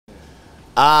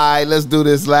All right, let's do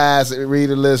this last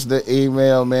reader listener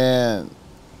email, man.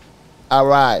 All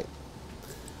right.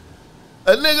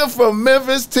 A nigga from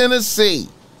Memphis, Tennessee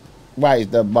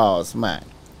writes the Boss Mac.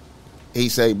 He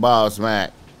say, Boss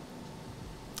Mac,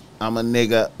 I'm a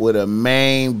nigga with a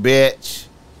main bitch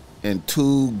and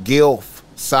 2 gilf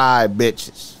side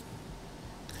bitches.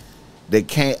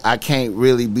 I can't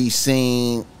really be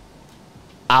seen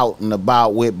out and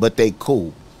about with, but they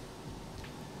cool.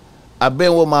 I've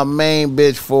been with my main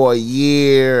bitch for a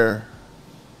year.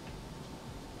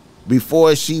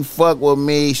 Before she fucked with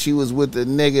me, she was with the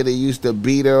nigga that used to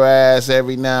beat her ass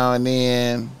every now and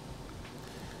then.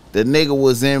 The nigga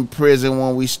was in prison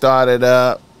when we started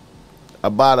up.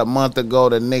 About a month ago,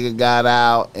 the nigga got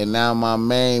out, and now my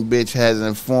main bitch has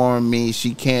informed me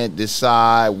she can't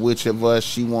decide which of us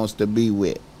she wants to be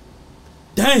with.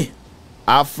 Damn.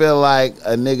 I feel like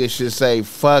a nigga should say,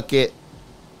 fuck it.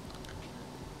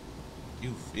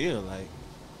 You feel like.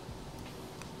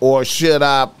 Or should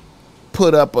I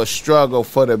put up a struggle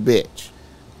for the bitch?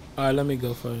 All right, let me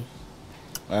go first.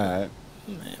 All right.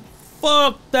 Man,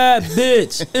 fuck that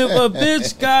bitch. If a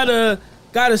bitch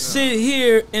gotta sit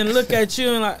here and look at you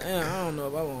and like, I don't know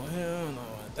if I want him, I don't know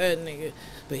about that nigga,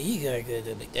 but he got good.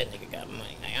 That nigga got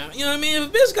money. You know what I mean? If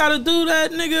a bitch gotta do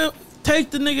that, nigga,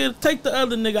 take the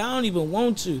other nigga. I don't even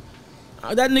want you.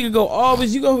 That nigga go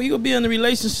always. You go be in a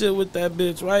relationship with that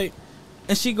bitch, right?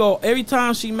 And she go every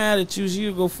time she mad at you,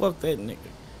 she go fuck that nigga.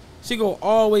 She go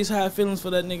always have feelings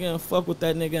for that nigga and fuck with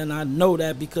that nigga, and I know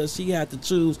that because she had to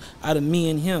choose out of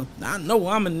me and him. Now, I know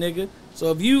I'm a nigga,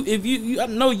 so if you I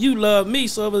know you love me.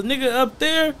 So if a nigga up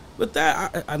there with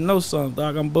that, I know something,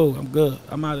 dog. I'm boo. I'm good.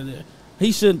 I'm out of there.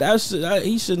 He shouldn't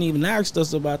even asked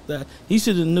us about that. He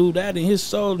should have knew that in his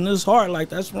soul and his heart. Like,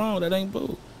 that's wrong. That ain't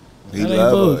boo. He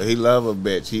love a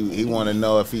bitch. He want to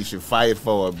know if he should fight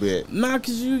for a bitch. Nah,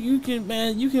 cause you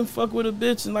can fuck with a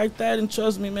bitch and like that, and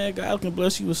trust me, man, God can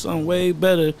bless you with something way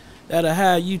better that'll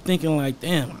have you thinking like,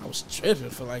 damn, I was tripping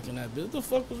for liking that bitch. What the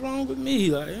fuck was wrong with me?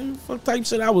 Like, what the fuck type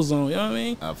shit I was on? You know what I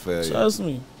mean? I feel you. Trust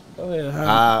me. Go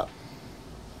ahead.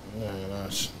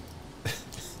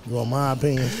 You want my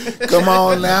opinion? Come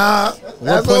on now.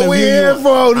 That's point what of we view here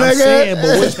for, nigga. I'm saying,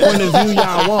 but which point of view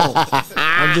y'all want?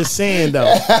 I'm just saying,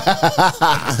 though.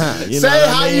 Say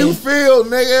how you feel,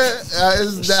 nigga.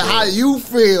 It's how you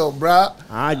feel, bruh.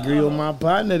 I agree with my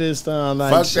partner this time.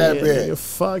 Like, Fuck shit, that bitch. Nigga,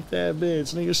 fuck that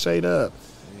bitch. Nigga, straight up.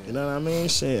 You know what I mean?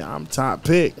 Shit, I'm top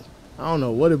pick. I don't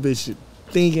know what a bitch is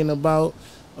thinking about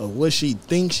or what she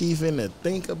thinks she finna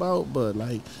think about, but,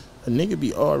 like, a nigga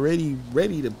be already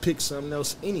ready to pick something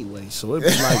else anyway. So it be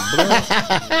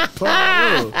like,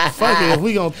 bro, fuck it. If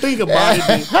we gonna think about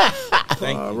it,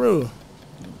 then, bro.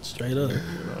 Straight up.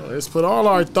 Let's put all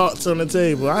our thoughts on the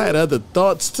table. I had other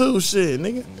thoughts too, shit,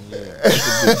 nigga.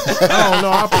 I don't know.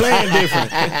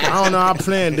 I'm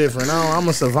playing different. I'm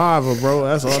a survivor, bro.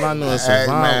 That's all I know is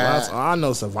survival. That's all I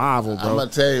know, survival, bro. I'm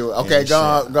gonna tell you. Okay,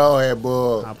 go ahead,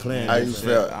 bull. I'm playing how you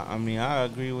different. feel? I mean, I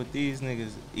agree with these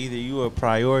niggas. Either you a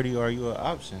priority or you an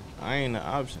option. I ain't an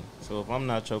option. So if I'm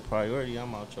not your priority,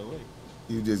 I'm out your way.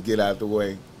 You just get out the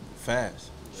way. Fast.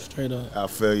 Straight up. I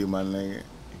feel you, my nigga. You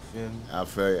feel me? I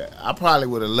feel you. I probably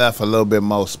would have left a little bit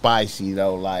more spicy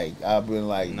though. Like I've been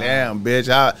like, damn,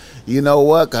 bitch. You know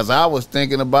what? Cause I was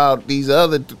thinking about these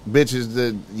other bitches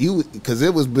that cause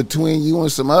it was between you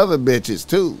and some other bitches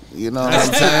too. You know what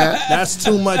I'm saying? That's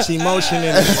too much emotion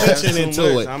and attention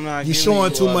into it. You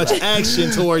showing too much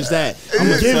action towards that.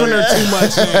 I'm giving her too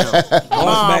much now.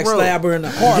 Backstab her in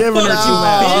the heart. Giving her too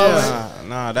much.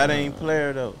 Nah, that ain't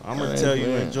player though. I'm gonna tell you,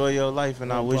 enjoy your life,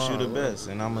 and I wish you the best.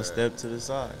 And I'm gonna step to the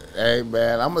side. Hey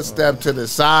man, I'm gonna step to the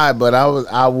side, but I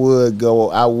would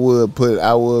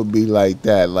be like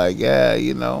that. Like, yeah,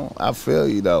 you know, I feel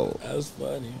you though. That was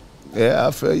funny. Yeah,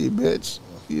 I feel you, bitch.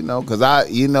 You know, cause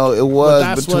it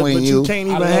was between but you. You can't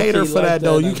even hate her for that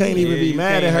though. You can't even be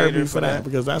mad at her for that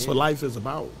because that's what life is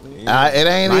about. It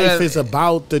ain't life is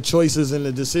about the choices and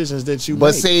the decisions that you make.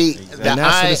 But see, and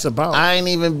that's what it's about. I ain't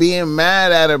even being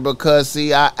mad at her because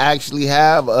see, I actually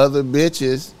have other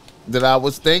bitches that I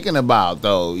was thinking about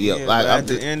though. Yeah, like at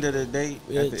the end of the day,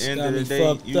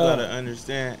 you gotta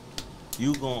understand.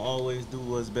 You gonna always do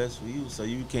what's best for you, so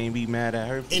you can't be mad at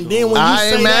her. And then when you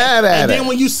say that, then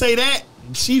when you say that,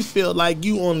 she feel like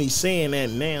you only saying that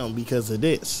now because of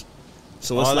this.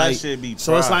 So it's like,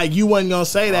 it's like you wasn't gonna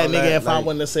say that, nigga, if I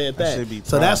wouldn't have said that.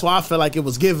 So that's why I feel like it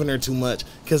was giving her too much,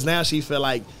 because now she feel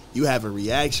like you have a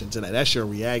reaction to that. That's your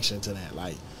reaction to that.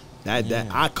 Like that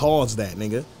I caused that,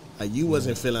 nigga. Like you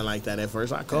wasn't feeling like that at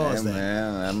first. I caused that.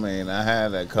 Man, I mean, I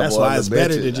had a couple. That's why other it's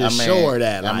better bitches. to just show her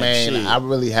that. Like, I mean, shit. I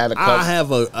really had a couple. I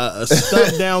have a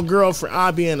stumped down girlfriend.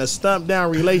 I'll be in a stumped down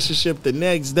relationship the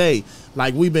next day.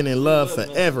 Like we've been in love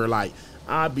forever. Like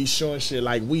I'll be showing shit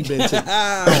like we've been to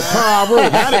Carl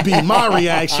Road. That'd be my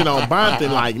reaction on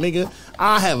Bonton. Like, nigga,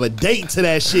 I have a date to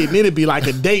that shit. And it'd be like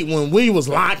a date when we was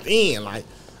locked in. Like,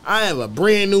 I have a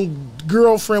brand new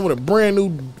girlfriend with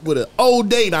an old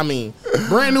date. I mean,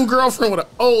 brand new girlfriend with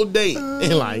an old date.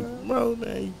 And like, bro,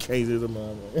 man, you crazy as a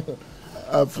mother.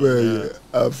 I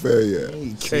feel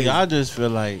you. See, I just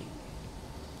feel like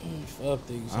Fuck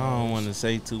these. I don't want to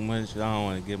say too much. I don't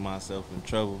want to get myself in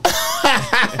trouble.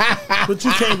 But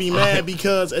you can't be mad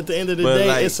because at the end of the day,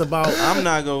 like, it's about. I'm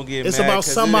not gonna get. It's mad about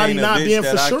somebody not being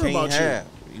for sure about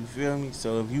you. You feel me?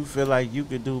 So if you feel like you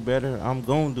could do better, I'm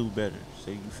gonna do better.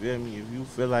 So you feel me? If you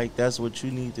feel like that's what you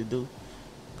need to do,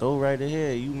 go right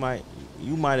ahead. You might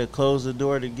have closed the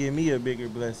door to give me a bigger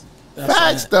blessing.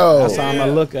 Facts though. That's how I'm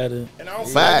gonna look at it. And I don't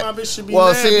feel like my bitch should be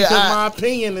mad because my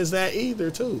opinion is that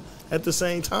either too. At the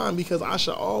same time, because I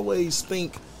should always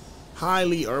think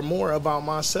highly or more about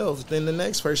myself than the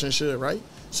next person should, right?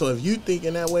 So if you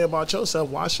thinking that way about yourself,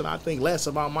 why should I think less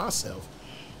about myself?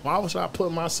 Why should I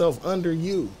put myself under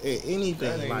you in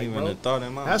anything? That ain't like, even bro, a thought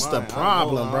in my that's mind. the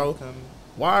problem, bro.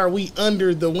 Why are we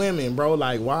under the women, bro?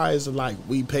 Like, why is it like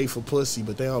we pay for pussy,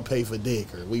 but they don't pay for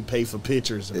dick, or we pay for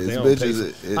pictures, and they don't pay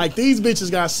for... Like, these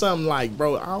bitches got something like,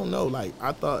 bro, I don't know. Like,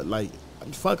 I thought, like,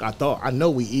 I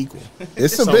know we equal.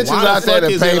 It's some bitches out there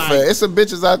that pay for. It's some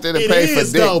bitches out there that pay for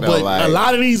dick, though. But like, a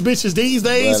lot of these bitches these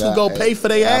days who go pay for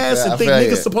their ass and think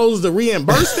niggas supposed to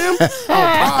reimburse them on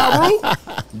Pyro,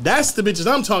 that's the bitches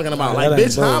I'm talking about. Like,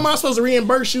 bitch, how am I supposed to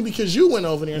reimburse you because you went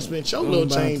over there and spent your little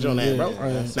change on that, bro?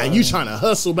 Now you trying to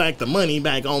hustle back the money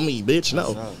back on me, bitch?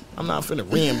 No, I'm not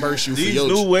finna reimburse you for your.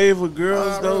 These new wave of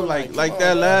girls though, like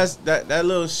that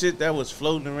little shit that was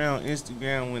floating around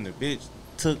Instagram when the bitch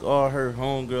took all her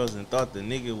homegirls and thought the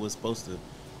nigga was supposed to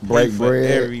break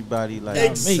bread. Everybody like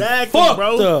exactly,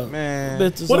 bro. Man,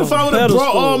 what if I would have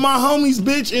brought all my homies,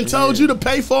 bitch, and told you to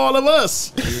pay for all of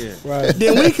us? Yeah, right.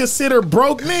 Then we consider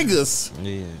broke niggas.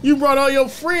 Yeah, you brought all your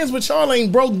friends, but y'all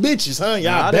ain't broke bitches, huh?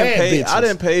 Y'all bad bitches. I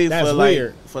didn't pay That's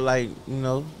for like you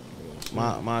know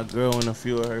my girl and a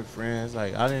few of her friends.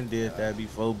 Like I didn't did that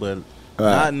before, but.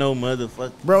 Not no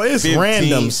motherfucker. Bro, it's 15,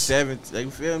 randoms. 17, like,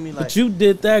 you feel me? Like, but you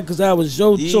did that because that was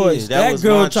your choice. That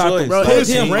girl tried to bro, it's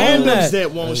him randoms that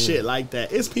want shit like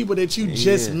that. It's people that you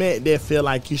just met that feel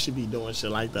like you should be doing shit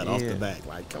like that off the back.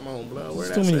 Like, come on, bro. There's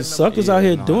too many suckers out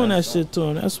here doing that shit to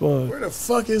him. That's why. Where the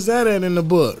fuck is that at in the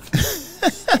book?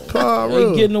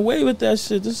 They getting away with that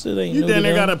shit. This shit ain't. You then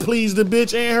they gotta please the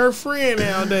bitch and her friend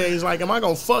nowadays. Like, am I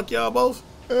gonna fuck y'all both?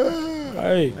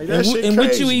 Right. Like, and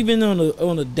with you even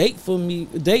on a date with me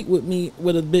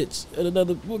with a bitch at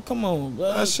another. Well, come on,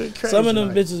 bro. That shit crazy. Some of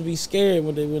them bitches be scared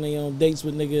when they on dates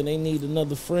with nigga and they need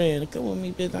another friend. Come with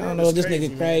me, bitch. I don't know if this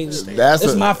nigga crazy.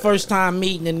 It's my first time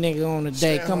meeting a nigga on a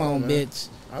date. Come on, bitch.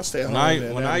 I'll stay home.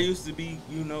 When I used to be,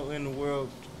 in the world,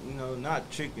 not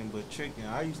tricking, but tricking.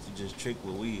 I used to just trick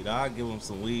with weed. I'll give him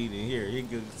some weed, and here, he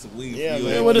give some weed. Yeah, for you.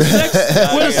 man. Well, the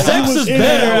sex is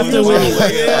better after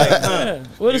weed.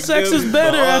 Well, the sex is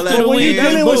better after the when weed. you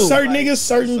dealing with certain niggas,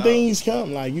 certain things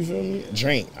come. Like, you feel me?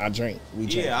 I drink. We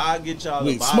drink. Yeah, I'll get y'all.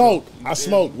 We smoke. I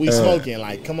smoke. We smoking.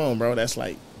 Like, come on, bro. That's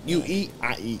like you eat.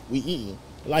 I eat. We eating.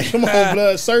 Like, come on,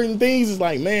 blood. Certain things is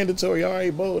like mandatory. All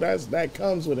right, bro. That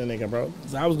comes with a nigga, bro.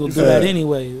 I was gonna do that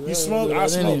anyway. You smoke, I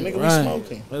smoke, nigga. We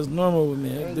smoking. That's normal with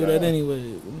me. I do that anyway.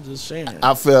 I'm just sharing.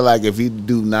 I feel like if you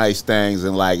do nice things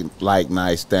and like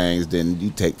nice things, then you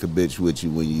take the bitch with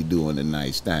you when you doing the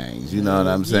nice things. You know what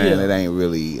I'm saying? It ain't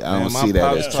really. I don't see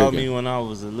that as tricking. My pops taught me tricking. when I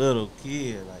was a little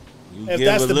kid, like you If give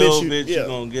that's a the little bitch bit, you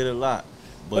gonna get a lot.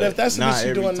 But if that's the bitch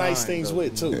you doing time, nice things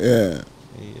with too. Yeah.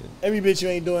 Every bitch you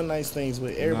ain't doing nice things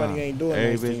with. Everybody ain't doing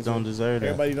nice things. Every bitch don't deserve that.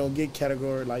 Everybody don't get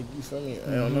category like, you feel me?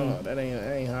 I don't know. That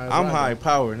ain't high. I'm high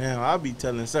power now. I be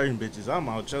telling certain bitches I'm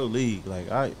out your league. Like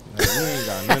we ain't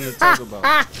got nothing to talk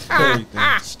about.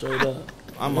 Everything. Straight up.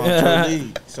 I'm out your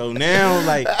league. So now,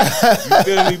 like, you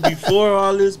feel me? Before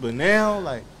all this, but now,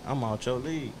 like, I'm out your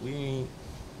league.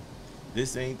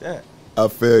 This ain't that. I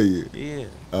feel you. Yeah.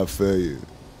 I feel you.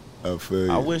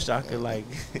 I wish I could, like,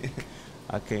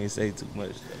 I can't say too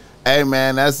much, though. Hey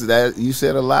man, that you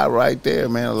said a lot right there,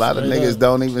 man. A lot of niggas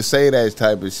don't even say that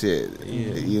type of shit.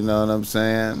 Yeah. You know what I'm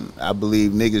saying? I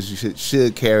believe niggas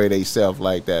should carry themselves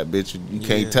like that, bitch. You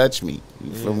can't touch me.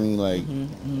 You feel me? Like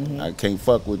I can't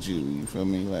fuck with you. You feel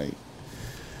me? Like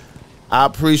I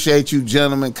appreciate you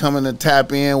gentlemen coming to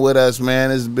tap in with us,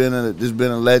 man. It's been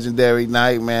a legendary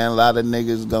night, man. A lot of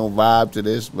niggas gonna vibe to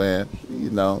this, man. You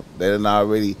know, they done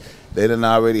already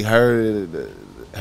heard